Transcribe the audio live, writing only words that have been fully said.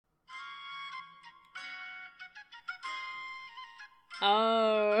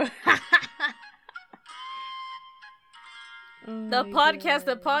Oh. The podcast.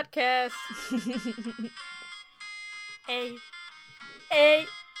 Hey.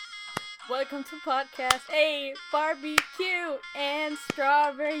 Welcome to podcast. Hey, barbecue and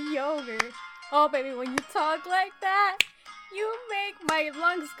strawberry yogurt. Oh, baby, when you talk like that, you make my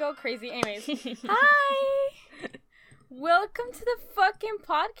lungs go crazy. Anyways, hi. Welcome to the fucking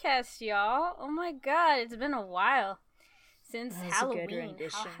podcast, y'all. Oh my god, it's been a while since Halloween.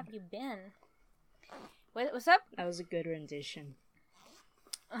 How have you been? What's up? That was a good rendition.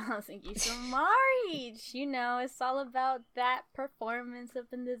 Oh, thank you so much. You know, it's all about that performance up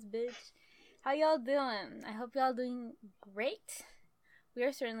in this bitch. How y'all doing? I hope y'all doing great. We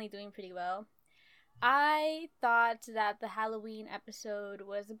are certainly doing pretty well. I thought that the Halloween episode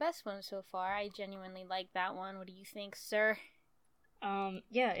was the best one so far. I genuinely liked that one. What do you think, sir?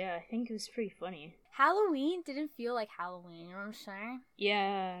 Yeah, I think it was pretty funny. Halloween didn't feel like Halloween, you know what I'm saying?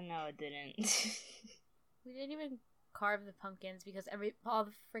 Yeah, no, it didn't. We didn't even carve the pumpkins because all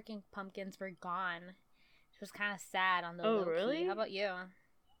the freaking pumpkins were gone. It was kind of sad on the low really? key. How about you?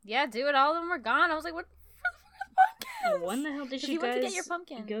 Yeah, dude, all of them were gone. I was like, what the pumpkins? When the hell did you went guys to get your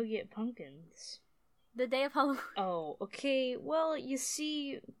pumpkin? go get pumpkins? The day of Halloween. Oh, okay. Well, you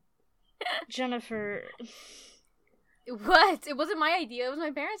see, Jennifer. What? It wasn't my idea. It was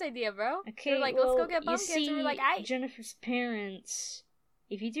my parents' idea, bro. Okay, they were like, let's go get pumpkins. You see, and we're like, aight. Jennifer's parents,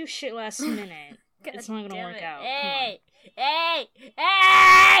 if you do shit last minute, it's not gonna work out. Hey!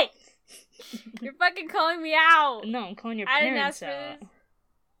 You're fucking calling me out. No, I'm calling your I didn't parents ask for out. this.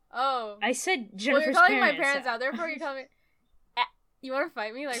 Oh. I said Jennifer's you're calling parents my parents out. Therefore, you're calling me. You want to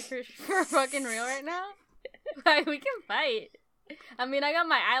fight me, like, for fucking real right now? Like, we can fight. I mean, I got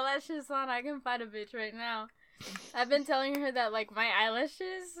my eyelashes on. I can fight a bitch right now. I've been telling her that, like, my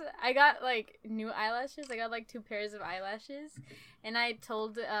eyelashes, I got, like, new eyelashes. I got, like, 2 pairs of eyelashes. And I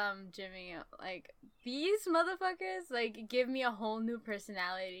told, Jimmy, like, these motherfuckers, like, give me a whole new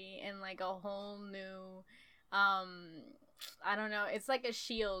personality and, like, a whole new, I don't know. It's like a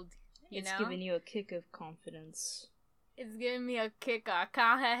shield, you know? It's giving you a kick of confidence. It's giving me a kick,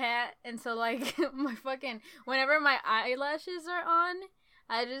 and so, like, whenever my eyelashes are on,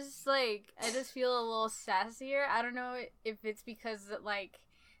 I just feel a little sassier. I don't know if it's because, like,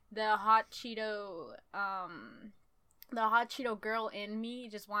 the hot Cheeto girl in me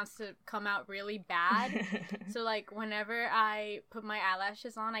just wants to come out really bad. So, like, whenever I put my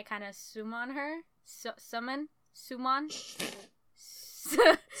eyelashes on, I kind of summon her. Summon?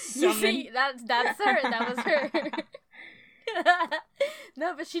 You see, that's her. That was her.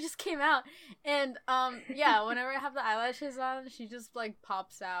 No, but she just came out, and yeah, whenever I have the eyelashes on, she just, like,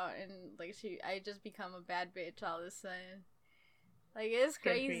 pops out, and, like, I just become a bad bitch all of a sudden. Like, it's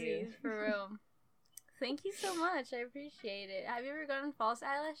crazy, for real. Thank you so much, I appreciate it. Have you ever gotten false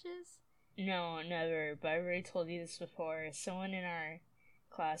eyelashes? No, never, but I've already told you this before. Someone in our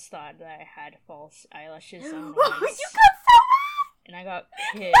class thought that I had false eyelashes on once. You got so mad! And I got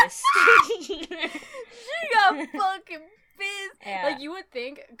pissed. She got fucking pissed. Yeah. Like, you would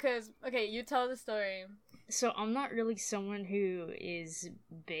think, because, okay, you tell the story. So, I'm not really someone who is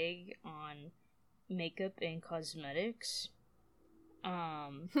big on makeup and cosmetics.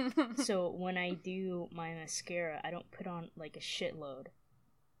 So when I do my mascara, I don't put on, like, a shitload.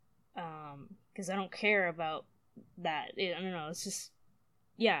 Because I don't care about that. I don't know, it's just,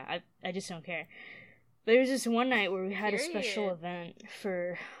 yeah, I just don't care. But there was this one night where we had a special event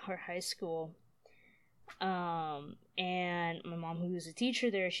for our high school. And my mom, who was a teacher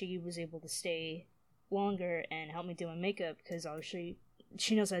there, she was able to stay longer and help me do my makeup, because obviously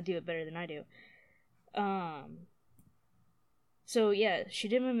she knows how to do it better than I do. So yeah, she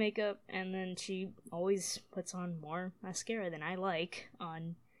did my makeup, and then she always puts on more mascara than I like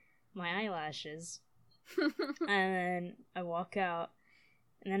on my eyelashes. And then I walk out,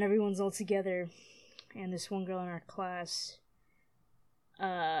 and then everyone's all together, and this one girl in our class,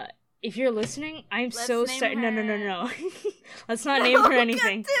 if you're listening, I'm so sorry. No. Let's not name her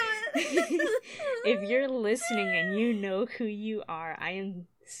anything. If you're listening and you know who you are, I am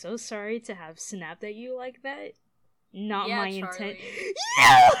so sorry to have snapped at you like that. Not my intent.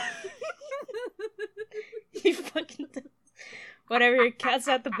 Yeah! You fucking whatever, cat's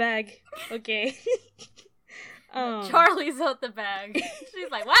out the bag. Okay. Charlie's out the bag.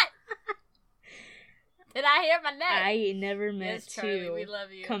 She's like, what? Did I hear my name? I never meant Charlie, to we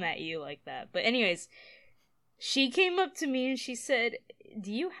love you. come at you like that. But anyways, she came up to me and she said,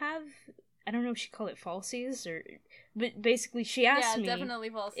 do you have, I don't know if she called it falsies, or, but basically she asked me definitely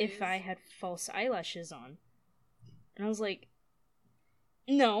falsies. if I had false eyelashes on. And I was like,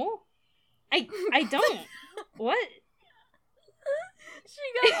 no, I don't. What?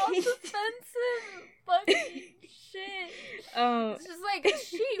 She got all defensive. Fucking shit. It's just like,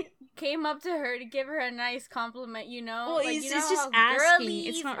 she came up to her to give her a nice compliment, you know? Well, like, it's, you know it's just asking.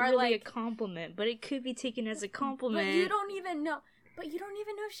 It's not really like, a compliment, but it could be taken as a compliment. But you don't even know. But you don't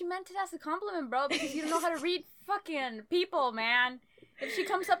even know if she meant it as a compliment, bro, because you don't know how to read fucking people, man. If she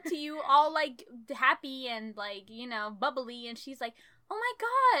comes up to you all, like, happy and, like, you know, bubbly, and she's like, oh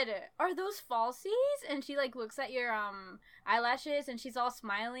my god, are those falsies? And she, like, looks at your, eyelashes, and she's all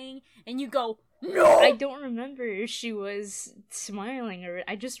smiling, and you go, no! I don't remember if she was smiling, or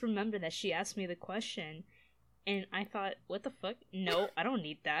I just remember that she asked me the question, and I thought, what the fuck? No, I don't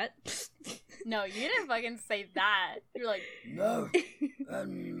need that. No, you didn't fucking say that. You're like, no.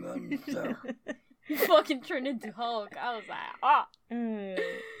 You fucking turned into Hulk. I was like, ah.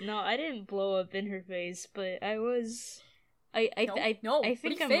 No, I didn't blow up in her face, but I was. I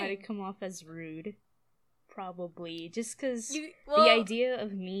think I might have come off as rude. Probably. Just because the idea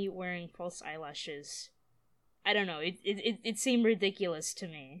of me wearing false eyelashes, I don't know, it seemed ridiculous to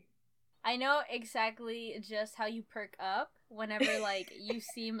me. I know exactly just how you perk up whenever, like, you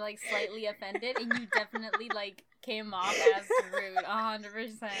seem, like, slightly offended, and you definitely, like, came off as rude,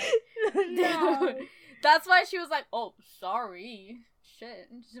 100%. No. Dude, that's why she was like, oh, sorry. Shit.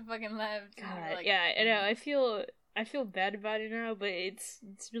 She fucking left. God, like, yeah, I know, I feel bad about it now, but it's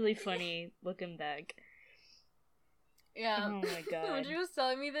really funny looking back. Yeah. Oh my god. When she was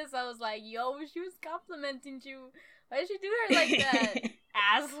telling me this, I was like, yo, she was complimenting you. Why did she do her like that?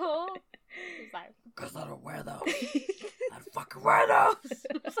 Asshole. She's like, because I don't wear those. I don't fucking wear those.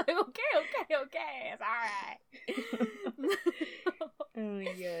 It's like, okay, it's alright. Oh my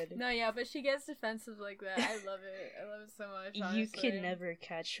god. No, yeah, but she gets defensive like that. I love it. I love it so much, honestly. You can never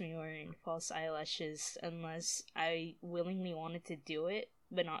catch me wearing false eyelashes unless I willingly wanted to do it,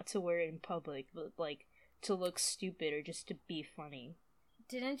 but not to wear it in public, but, like, to look stupid or just to be funny.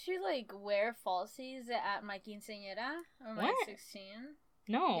 Didn't you, like, wear falsies at my quinceañera? Or my 16?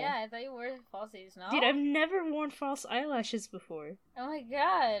 No. Yeah, I thought you wore falsies, no? Dude, I've never worn false eyelashes before. Oh my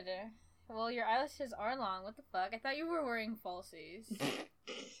god. Well, your eyelashes are long. What the fuck? I thought you were wearing falsies.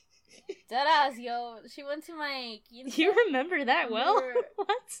 Deadass, yo. She went to my quince. You remember that well?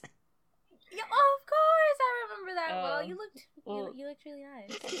 What? Yeah, oh, of course I remember that well. You looked really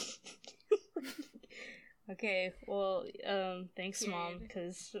nice. Okay, well, thanks, Mom,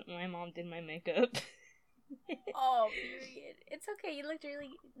 because my mom did my makeup. Oh, period. It's okay, you looked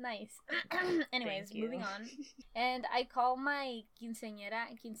really nice. Anyways, moving on. And I call my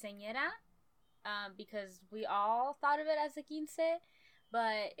quinceañera, because we all thought of it as a quince,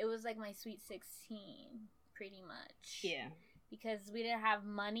 but it was like my sweet 16, pretty much. Yeah. Because we didn't have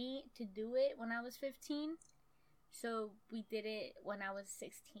money to do it when I was 15. So we did it when I was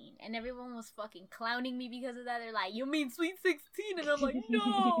 16. And everyone was fucking clowning me because of that. They're like, you mean sweet 16? And I'm like,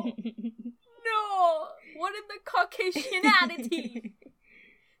 no! No! What in the Caucasianity?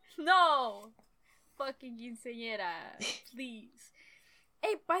 No! Fucking quinceañera. Please.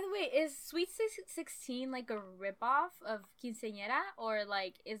 Hey, by the way, is Sweet 16 like a ripoff of quinceañera? Or,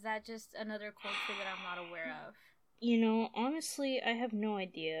 like, is that just another culture that I'm not aware of? You know, honestly, I have no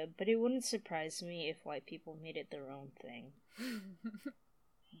idea, but it wouldn't surprise me if white people made it their own thing.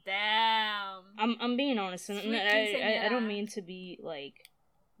 Damn. I'm being honest, and I don't mean to be, like,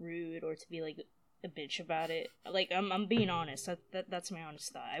 rude or to be, like, a bitch about it. Like, I'm being honest. That's my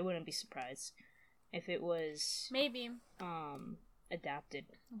honest thought. I wouldn't be surprised if it was maybe adapted.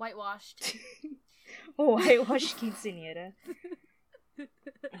 Whitewashed. Whitewashed quinceañera.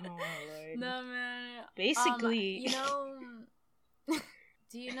 Oh Lord. No, man. Basically, you know,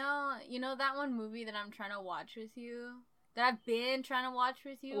 do you know that one movie that I'm trying to watch with you? That I've been trying to watch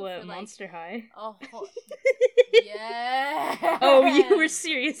with you? What, for, like, Monster High? Oh, yeah. Oh, you were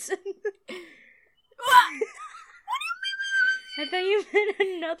serious. What do you mean? I thought you meant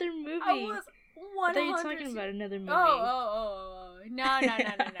another movie. I was 100%. I thought you were talking about another movie. Oh. No.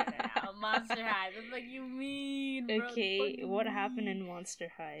 Monster High. That's like you mean, bro. Okay, what happened in Monster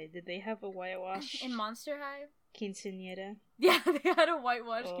High? Did they have a whitewash? In Monster High? Quinceañera? Yeah, they had a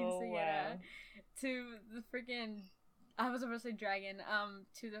whitewash quinceañera. Wow. To the freaking... I was supposed to say dragon.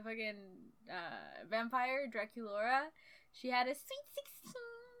 To the fucking vampire, Draculaura. She had a sweet 16.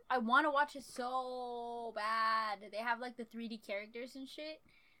 I want to watch it so bad. They have, like, the 3D characters and shit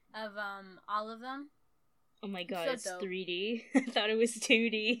of, all of them. Oh my god, so it's dope. 3D. I thought it was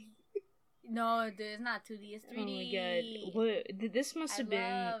 2D. No, dude, it's not 2D, it's 3D. Oh my god. What? This must have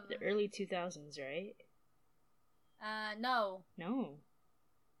been the early 2000s, right? No. No.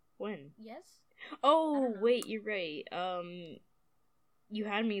 When? Yes? Oh, wait, you're right. you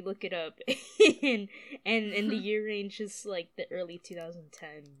had me look it up, and the year range is like the early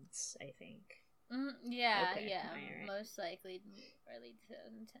 2010s, I think. Yeah, Okay, yeah, alright. most likely early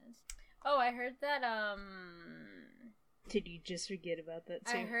 2010s. Oh, I heard that. Did you just forget about that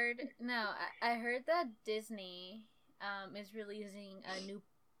too? I heard that Disney is releasing a new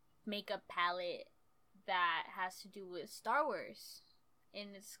makeup palette that has to do with Star Wars,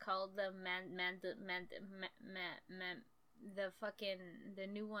 and it's called the the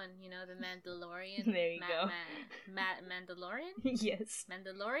new one, you know, the Mandalorian. There you go. Mandalorian? Yes.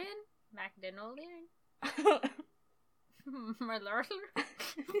 Mandalorian? Malorian?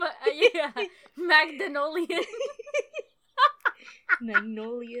 But yeah, Magdanolian.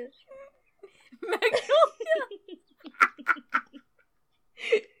 Magnolia. Magnolia.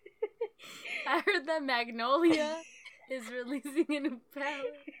 I heard that Magnolia is releasing a new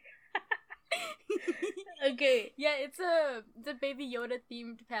palette. Okay. Yeah, it's a Baby Yoda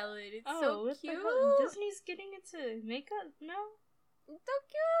themed palette. It's so what cute. the hell? Disney's getting into makeup now? So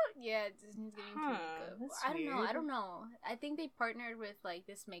cute. Yeah, Disney's getting into makeup. That's I weird. don't know. I think they partnered with like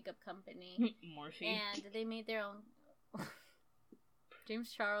this makeup company Morphe. and they made their own.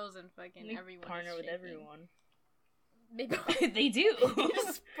 James Charles and fucking They everyone. partner is with shaking. everyone. They They do. They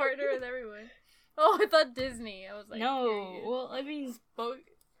just partner with everyone. Oh, I thought Disney. I was like, no. period. Well, I mean, Spoke.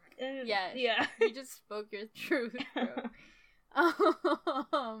 Yeah. yeah. You just spoke your truth, bro.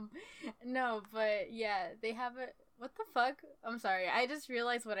 No, but yeah, they have a. What the fuck? I'm sorry. I just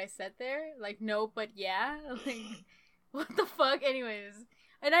realized what I said there. Like, no, but yeah. Like, what the fuck? Anyways.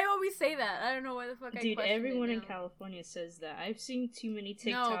 And I always say that. I don't know why the fuck I Dude, questioned everyone it in now. California says that. I've seen too many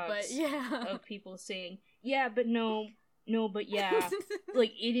TikToks No, but yeah. of people saying, yeah, but no, but yeah.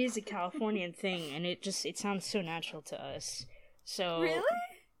 Like, it is a Californian thing, and it sounds so natural to us. So, Really?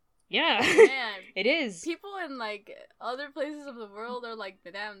 yeah. Man. It is. People in, like, other places of the world are like,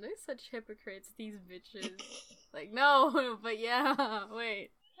 damn, they're such hypocrites, these bitches. Like, no, but yeah, wait.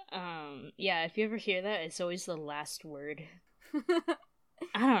 Yeah, if you ever hear that, it's always the last word.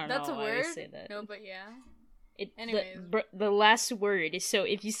 I don't That's know a why word? I say that. No, but yeah. It, Anyways. the last word is, so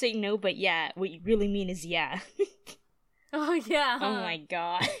if you say no but yeah, what you really mean is yeah. Oh, yeah. Oh my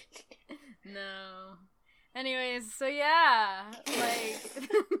god. No. Anyways, so yeah, like...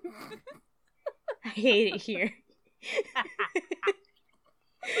 I hate it here.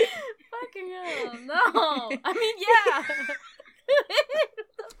 Fucking hell, no! I mean, yeah! What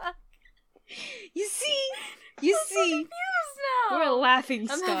the fuck? You see? I'm so confused now! We're a laughing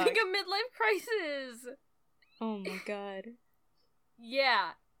I'm stock. having a midlife crisis! Oh my god.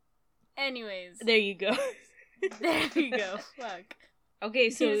 Yeah. Anyways. There you go. There you go. Fuck. Okay,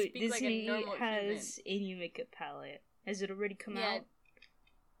 so You speak like a Disney normal has a new makeup palette. Has it already come out?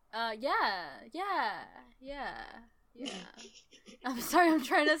 Yeah. I'm sorry, I'm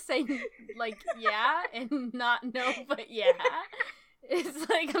trying to say, like, yeah, and not no, but yeah. It's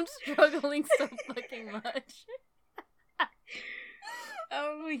like I'm struggling so fucking much.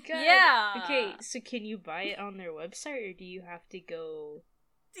 Oh my god. Yeah. Okay, so can you buy it on their website, or do you have to go...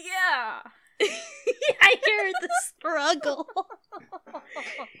 Yeah. I hear the struggle.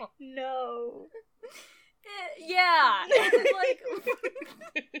 No. Yeah. Like,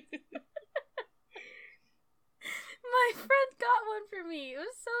 my friend got one for me. It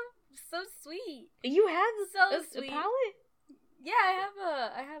was so sweet. You have So a sweet. palette? Yeah,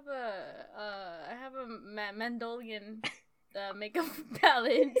 I have a Mandalorian makeup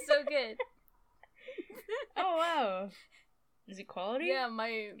palette. It's so good. Oh wow. Is it quality? Yeah,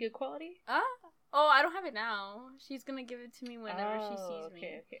 my Good quality? Oh, I don't have it now. She's gonna give it to me whenever she sees me.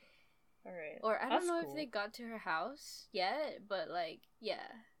 Okay. Alright. Or I don't That's know cool. if they got to her house yet, but like, yeah.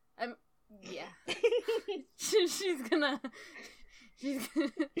 Yeah. she's gonna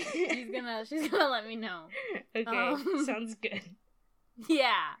let me know. Okay, sounds good.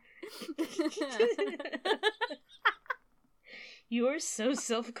 Yeah. You are so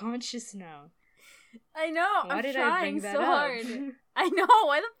self-conscious now. I know. Why I'm did I trying bring that so up? hard. I know.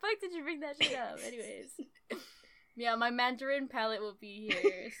 Why the fuck did you bring that shit up? Anyways. Yeah, my Mandarin palette will be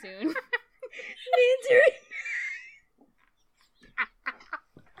here soon. Mandarin.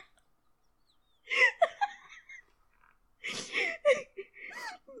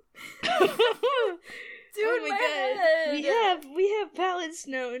 Dude, oh my my god. head. We have palettes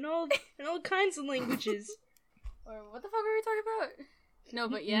now in all kinds of languages. Or what the fuck were we talking about? No,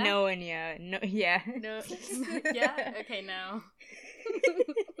 but yeah. No and yeah. No, yeah. No. Yeah. Okay, no.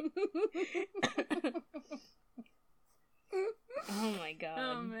 Oh my god.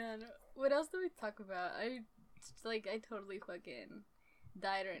 Oh man. What else do we talk about? I totally fucking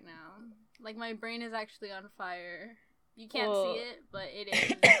died right now. Like my brain is actually on fire. You can't see it, but it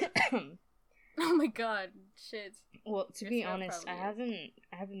is. Oh my god, shit. Well, to be honest, I probably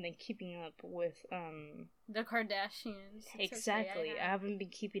haven't been keeping up with the Kardashians. It's exactly. okay, I haven't been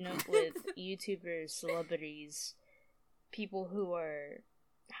keeping up with YouTubers, celebrities, people who are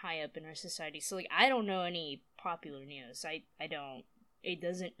high up in our society. So like, I don't know any popular news. I don't. It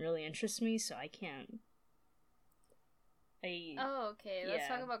doesn't really interest me, so I can't. Oh, okay. Let's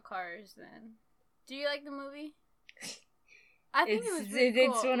yeah. talk about Cars then. Do you like the movie? I think it was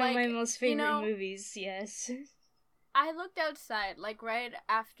cool. It's one of my most favorite movies, yes. I looked outside, like, right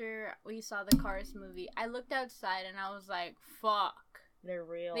after we saw the Cars movie. I looked outside and I was like, fuck. They're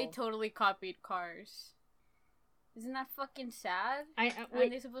real. They totally copied Cars. Isn't that fucking sad? Wait,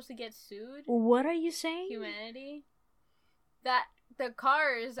 aren't they supposed to get sued? What are you saying? Humanity? That the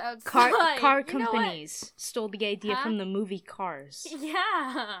cars outside... Car companies stole the idea from the movie Cars.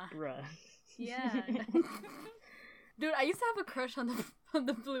 Yeah. Bruh. Yeah. Dude, I used to have a crush on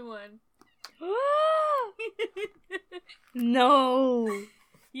the blue one. No.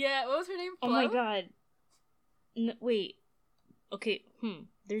 Yeah, what was her name? Oh my god. No, wait. Okay.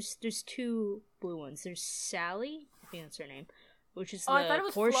 There's two blue ones. There's Sally. I think that's her name. Which is I thought it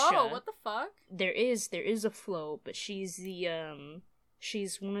was Porsche. Flo. What the fuck? There is a Flo, but she's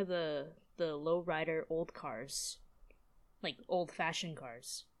she's one of the lowrider old cars, like old fashioned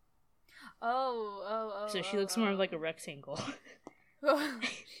cars. Oh. So she looks more like a rectangle. Oh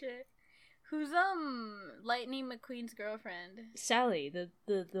shit. Who's Lightning McQueen's girlfriend? Sally, the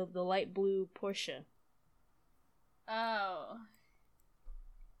light blue Porsche. Oh.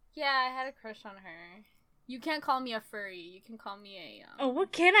 Yeah, I had a crush on her. You can't call me a furry. You can call me a Oh,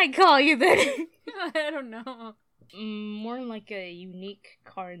 what can I call you then? I don't know. More like a unique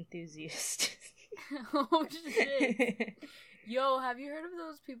car enthusiast. Oh shit. Yo, have you heard of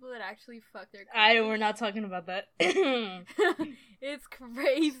those people that actually fuck their cars? We're not talking about that. It's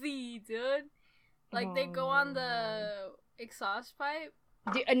crazy, dude. Like, they go on the exhaust pipe.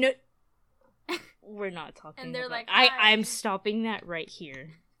 No, we're not talking and they're about like, that. hi. I'm stopping that right here.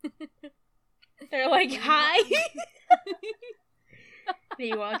 They're like, hi!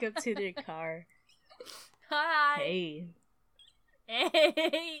 They walk up to their car. Hi! Hey.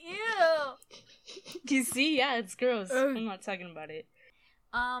 Hey, ew! Do you see? Yeah, it's gross. Ugh. I'm not talking about it.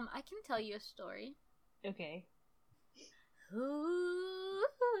 I can tell you a story. Okay. Ooh.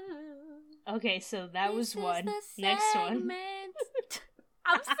 Okay, so that was one. Next one.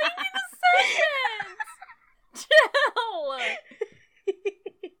 I'm singing the segment! Chill!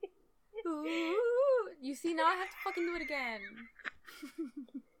 Ooh. You see, now I have to fucking do it again.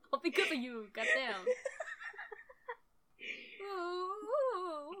 All because of you, goddamn.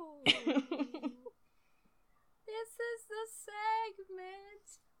 Ooh. This is the segment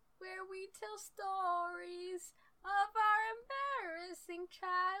where we tell stories of our embarrassing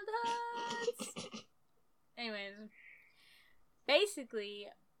childhoods. Anyways, basically,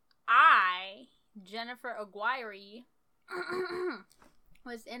 I, Jennifer Aguirre,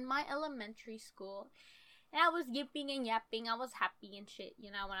 was in my elementary school, and I was yipping and yapping. I was happy and shit,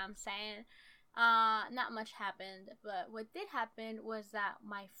 you know what I'm saying? Not much happened, but what did happen was that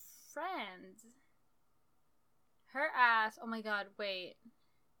my friend, her ass, oh my god, wait,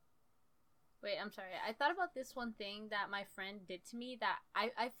 I'm sorry. I thought about this one thing that my friend did to me that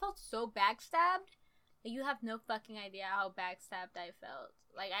I felt so backstabbed. You have no fucking idea how backstabbed I felt.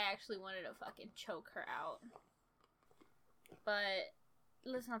 Like, I actually wanted to fucking choke her out. But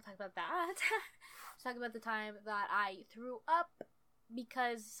let's not talk about that. Let's talk about the time that I threw up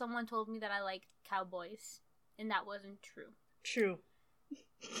because someone told me that I liked cowboys. And that wasn't true. True.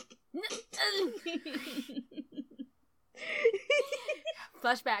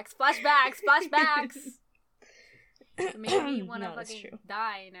 Flashbacks. Maybe you want to fucking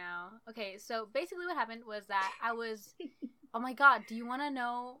die now. Okay, so basically what happened was that I was... Oh my god, do you want to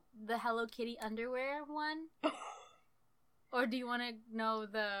know the Hello Kitty underwear one? Or do you want to know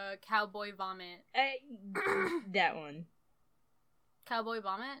the cowboy vomit? That one. Cowboy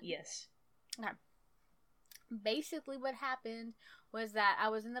vomit? Yes. Okay. Basically what happened was that I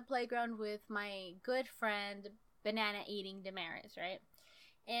was in the playground with my good friend, banana eating Damaris, right?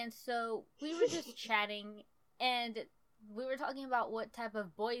 And so we were just chatting, and we were talking about what type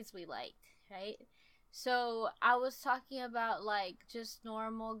of boys we liked, right? So I was talking about, like, just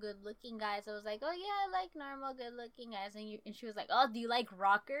normal good-looking guys. I was like, oh yeah, I like normal good-looking guys. And she was like, oh, do you like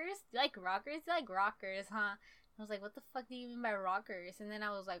rockers? Do you like rockers? You like rockers, huh? I was like, what the fuck do you mean by rockers? And then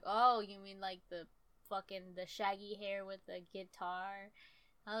I was like, oh, you mean like the shaggy hair with the guitar?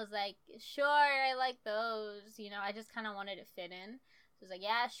 I was like, sure, I like those. You know, I just kind of wanted to fit in. was like,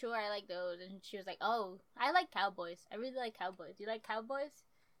 yeah, sure, I like those. And she was like, oh, I like cowboys. I really like cowboys. Do you like cowboys?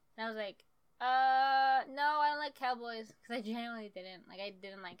 And I was like, no, I don't like cowboys. Because I genuinely didn't. Like, I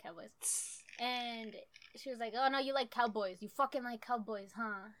didn't like cowboys. And she was like, oh, no, you like cowboys. You fucking like cowboys,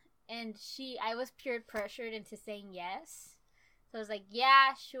 huh? And I was peer pressured into saying yes. So I was like,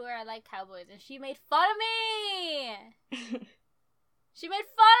 yeah, sure, I like cowboys. And she made fun of me! She made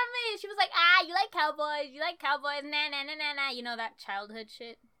fun of me! She was like, you like cowboys, nah, nah, nah, nah, nah. You know, that childhood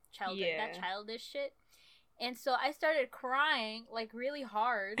shit? That childish shit. And so I started crying, like, really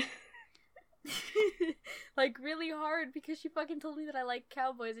hard. Like, really hard, because she fucking told me that I like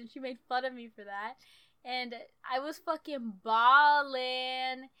cowboys, and she made fun of me for that. And I was fucking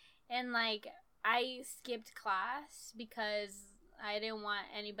bawling, and, like, I skipped class because I didn't want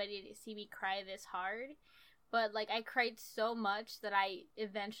anybody to see me cry this hard. But, like, I cried so much that I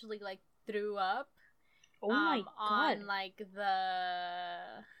eventually, like, threw up. Oh my god.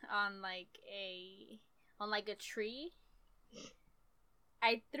 On a tree.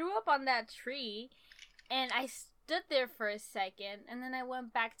 I threw up on that tree, and I stood there for a second, and then I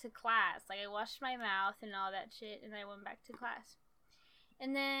went back to class. Like, I washed my mouth and all that shit, and I went back to class.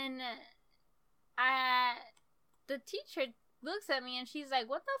 And then the teacher looks at me, and she's like,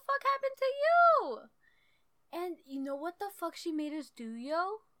 what the fuck happened to you? And you know what the fuck she made us do,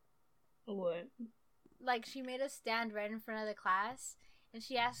 yo? What? Like, she made us stand right in front of the class, and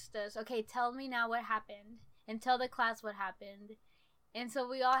she asked us, okay, tell me now what happened, and tell the class what happened. And so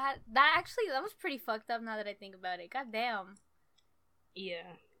we all had... That was pretty fucked up now that I think about it. God damn.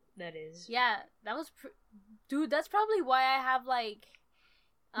 Yeah, that is. Yeah, that was... Dude, that's probably why I have, like,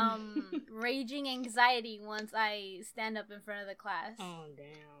 raging anxiety once I stand up in front of the class. Oh, damn.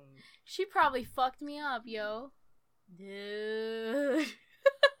 She probably fucked me up, yo. Dude.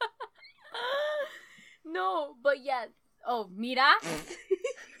 No, but yeah. Oh, mira.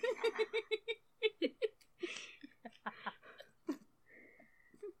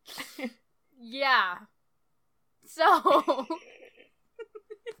 Yeah. So.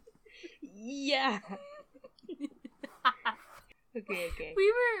 Yeah. Okay.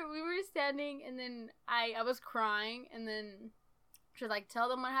 We were standing, and then I was crying, and then she was like, tell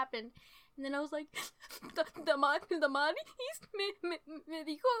them what happened. And then I was like, Damari me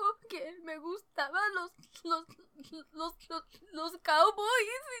dijo que me gustaban los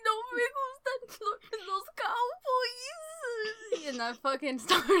cowboys y no me gustan los cowboys. And I fucking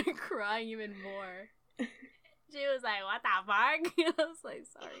started crying even more. She was like, what the fuck? And I was like,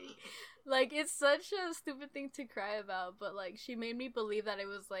 sorry. Like, it's such a stupid thing to cry about, but, like, she made me believe that it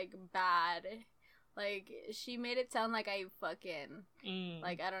was, like, bad. Like, she made it sound like I fucking,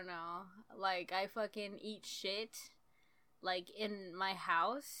 like, I don't know, like, I fucking eat shit, like, in my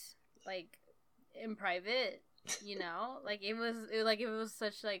house, like, in private, you know? Like, it was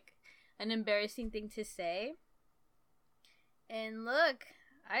such, like, an embarrassing thing to say. And look,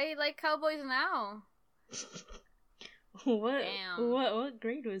 I like cowboys now. What? Damn. What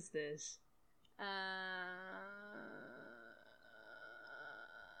grade was this?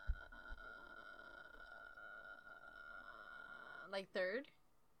 Like third.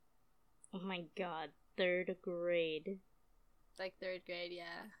 Oh my god, third grade. Like third grade,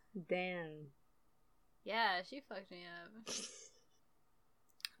 yeah. Damn. Yeah, she fucked me up.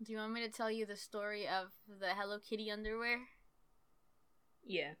 Do you want me to tell you the story of the Hello Kitty underwear?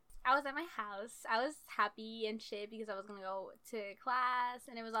 Yeah. I was at my house. I was happy and shit because I was gonna go to class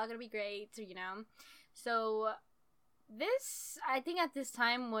and it was all gonna be great, you know? So, this, I think at this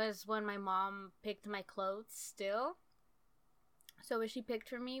time was when my mom picked my clothes still. So what she picked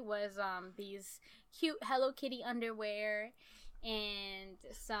for me was these cute Hello Kitty underwear and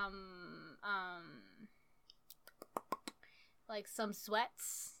some like some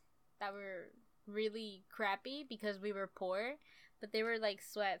sweats that were really crappy because we were poor, but they were like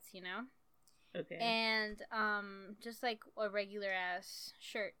sweats, you know? Okay. And just like a regular ass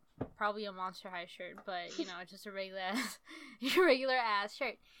shirt, probably a Monster High shirt, but you know, just a regular ass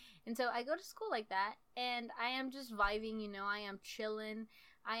shirt. And so I go to school like that, and I am just vibing, you know, I am chilling,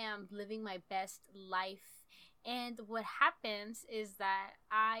 I am living my best life. And what happens is that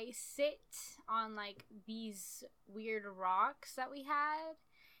I sit on like these weird rocks that we had.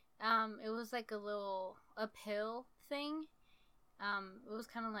 It was like a little uphill thing. It was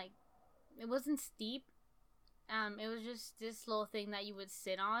kind of like, it wasn't steep. It was just this little thing that you would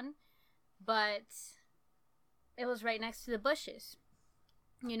sit on, but it was right next to the bushes.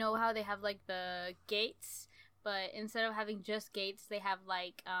 You know how they have like the gates, but instead of having just gates, they have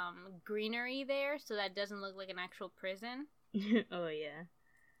like greenery there, so that doesn't look like an actual prison. Oh yeah.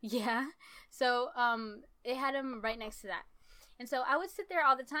 Yeah. So it had them right next to that. And so I would sit there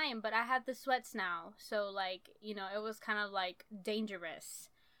all the time, but I had the sweats now. So, like, you know, it was kind of, like, dangerous.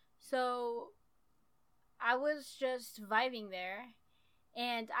 So I was just vibing there.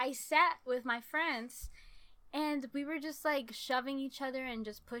 And I sat with my friends. And we were just, like, shoving each other and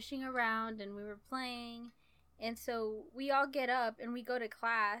just pushing around. And we were playing. And so we all get up and we go to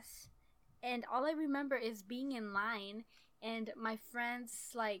class. And all I remember is being in line. And my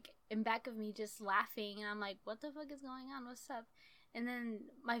friends, like, in back of me just laughing. And I'm like, what the fuck is going on? What's up? And then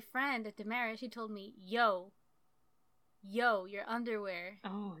my friend, Damaris, she told me, yo, your underwear.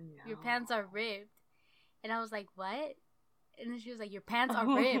 Oh, no. Your pants are ripped. And I was like, what? And then she was like, your pants are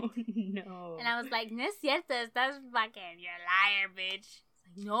ripped. No. And I was like, no es cierto. That's fucking, you're a liar, bitch.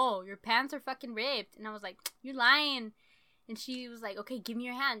 Like, no, your pants are fucking ripped. And I was like, you're lying. And she was like, okay, give me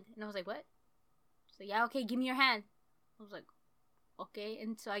your hand. And I was like, what? She's like, yeah, okay, give me your hand. I was like, okay.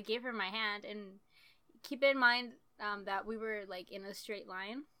 And so I gave her my hand. And keep in mind that we were, like, in a straight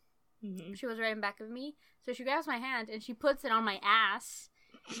line. Mm-hmm. She was right in back of me. So she grabs my hand and she puts it on my ass.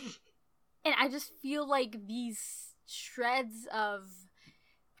 And I just feel like these shreds of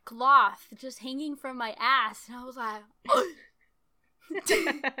cloth just hanging from my ass. And I was like,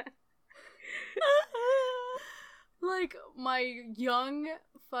 like, my young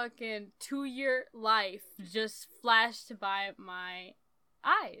fucking 2-year life just flashed by my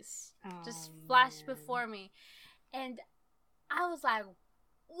eyes. Just flashed before me. And I was like,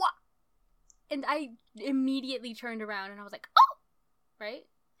 what? And I immediately turned around and I was like, oh! Right?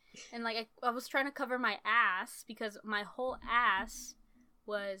 And, like, I was trying to cover my ass because my whole ass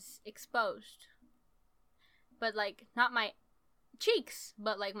was exposed. But, like, not my cheeks,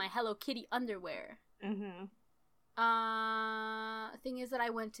 but, like, my Hello Kitty underwear. Mm-hmm. Thing is that I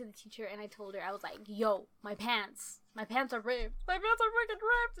went to the teacher and I told her, I was like, yo, my pants are ripped. My pants are freaking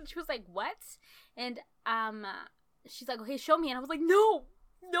ripped. And she was like, what? And, she's like, okay, show me. And I was like, no,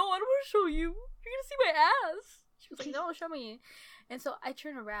 I don't want to show you. You're gonna see my ass. She was like, no, show me. And so I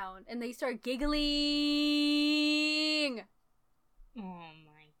turn around and they start giggling. Oh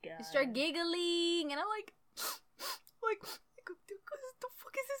my god. They start giggling and I'm like, what the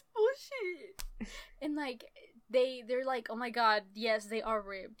fuck is this bullshit? And like, they're like, oh my god, yes, they are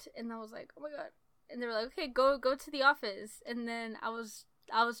ripped. And I was like, oh my god. And they were like, okay, go to the office. And then I was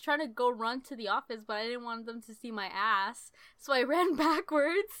trying to go run to the office, but I didn't want them to see my ass. So I ran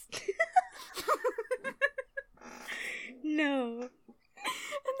backwards. No.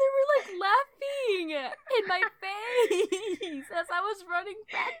 And they were like laughing in my face as I was running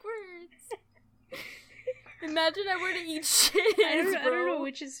backwards. Imagine I were to eat shit. I don't know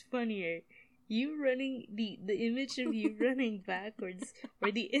which is funnier. You running, the image of you running backwards,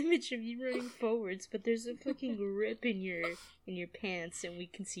 or the image of you running forwards, but there's a fucking rip in your pants and we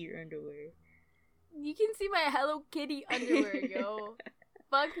can see your underwear. You can see my Hello Kitty underwear, yo.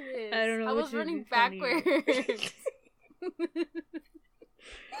 Fuck this. I don't know. I was running backwards.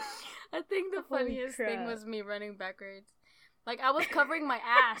 I think the funniest thing was me running backwards. Like, I was covering my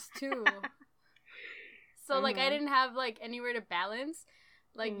ass, too. So, like, I didn't have, like, anywhere to balance.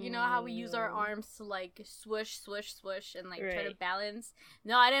 Like, you know how we use our arms to, like, swoosh, swoosh, swoosh, and, like, try to balance?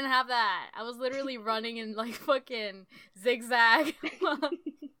 No, I didn't have that. I was literally running in, like, fucking zigzag.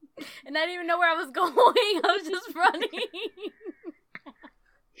 And I didn't even know where I was going. I was just running.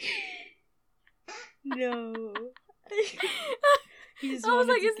 No. I was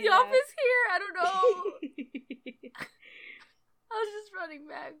like, is the office here? I don't know. I was just running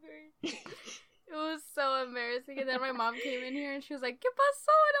backwards. It was so embarrassing. And then my mom came in here and she was like, ¿Qué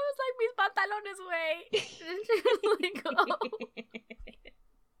pasó? And I was like, mis pantalones, güey. And she was like, oh.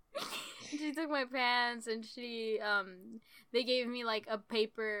 And she took my pants and they gave me like a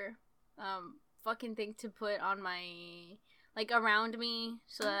paper fucking thing to put on my, like, around me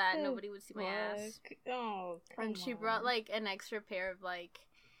so that nobody would see my ass. Oh, and she brought like an extra pair of like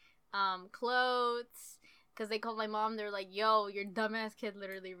clothes because they called my mom. They were like, yo, your dumbass kid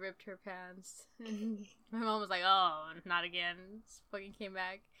literally ripped her pants. My mom was like, oh, not again. Just fucking came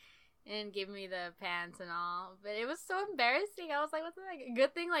back and gave me the pants and all. But it was so embarrassing. I was like, what the heck?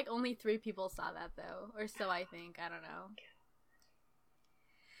 Good thing like only 3 people saw that though, or so I think. I don't know.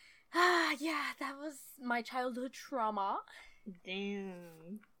 Yeah, that was my childhood trauma.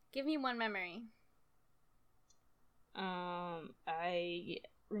 Damn. Give me one memory. I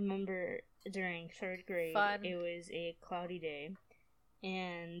remember during 3rd grade, it was a cloudy day,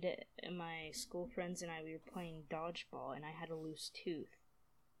 and my school friends and I, we were playing dodgeball, and I had a loose tooth.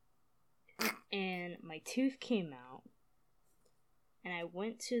 And my tooth came out, and I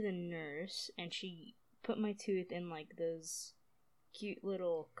went to the nurse, and she put my tooth in, like, those cute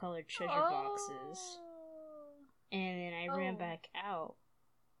little colored treasure boxes. and then I ran Oh. back out.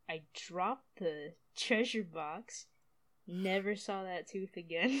 I dropped the treasure box. Never saw that tooth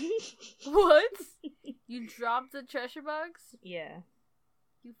again. What? You dropped the treasure box? Yeah.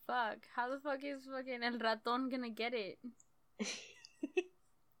 You fuck. How the fuck is fucking El Raton gonna get it?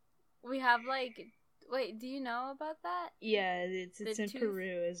 We have like... Wait, do you know about that? Yeah, it's The in tooth?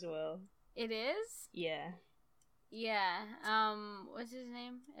 Peru as well. It is? Yeah. Yeah. What's his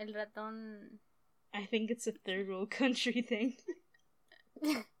name? El Raton... I think it's a third world country thing.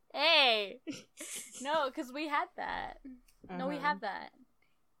 Hey! No, because we had that. No, we Uh-huh. have that.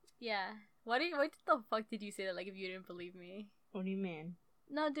 Yeah. What the fuck did you say that like if you didn't believe me? What do you mean?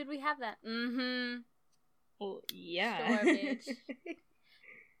 No, dude, we have that. Mm-hmm. Well, yeah. Sure, bitch.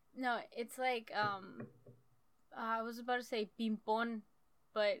 No, it's like, I was about to say pimpon,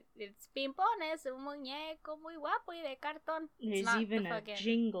 but it's pimpon es un muñeco muy guapo y de cartón. It's There's not even the a fucking...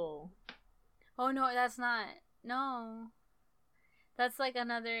 jingle. Oh, no, that's not. No. That's like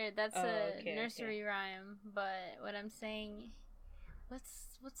another, that's a okay, nursery rhyme, but what I'm saying, what's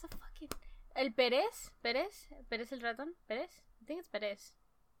the fucking, El Pérez? ¿Pérez el ratón? ¿Pérez? I think it's Pérez.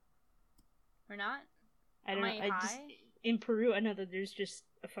 Or not? I don't Am know. I I just high? in Peru, I know that there's just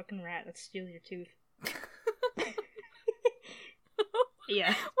a fucking rat that steals your tooth.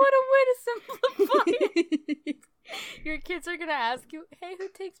 Yeah. What a way to simplify it. Your kids are gonna ask you, hey, who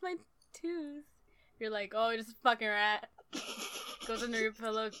takes my tooth? You're like, oh, just a fucking rat. Goes under your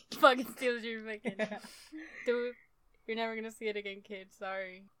pillow, fucking steals your fucking tooth. You're never gonna see it again, kid.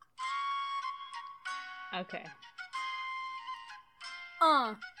 Sorry. Okay.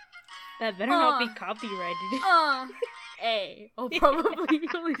 That That better not be copyrighted. Hey. Oh, probably.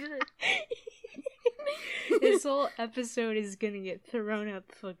 Holy shit. This whole episode is gonna get thrown out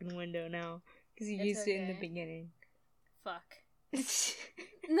the fucking window now. Because you It's used it in the okay. beginning. Fuck.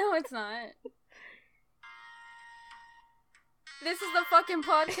 No, it's not. This is the fucking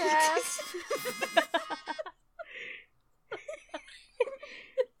podcast.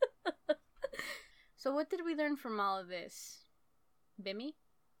 So what did we learn from all of this? Bimmy?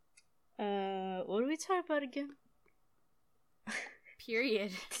 What did we talk about again?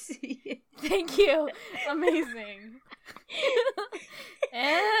 Period. Thank you. Amazing.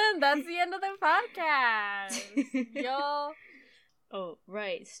 And that's the end of the podcast. Y'all. Oh,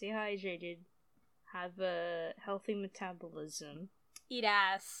 right. Stay hydrated. Have a healthy metabolism. Eat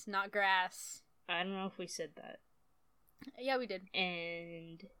ass, not grass. I don't know if we said that. Yeah, we did.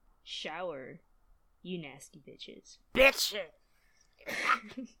 And shower, you nasty bitches. Bitches.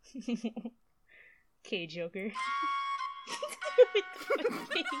 Okay, Joker.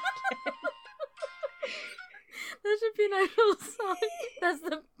 That should be an actual song.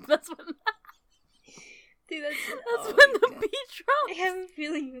 That's when Dude, that's oh when my the God. beat I drops. have a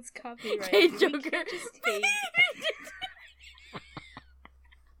feeling it's copyrighted. Hey, We Joker. can't just take-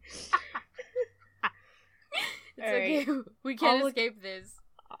 It's Alright. okay. We can't I'll look- escape this.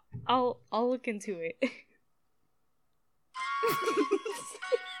 I'll look into it.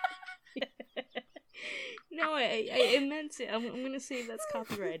 No, I meant it. I'm gonna say that's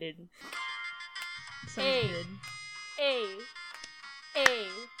copyrighted. Sounds Hey. good.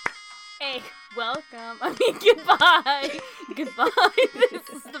 Hey, welcome. I mean, goodbye. Goodbye. This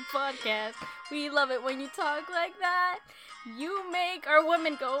is the podcast. We love it when you talk like that. You make our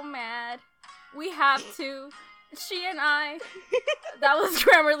women go mad. We have to. She and I. That was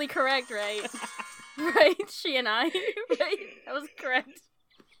grammarly correct, right? Right? She and I. Right? That was correct.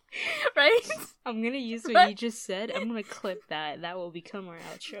 Right? I'm gonna use what What? you just said. I'm gonna clip that. That will become our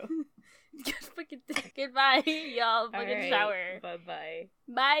outro. Fucking goodbye, y'all. Fucking shower. Bye bye.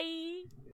 Bye.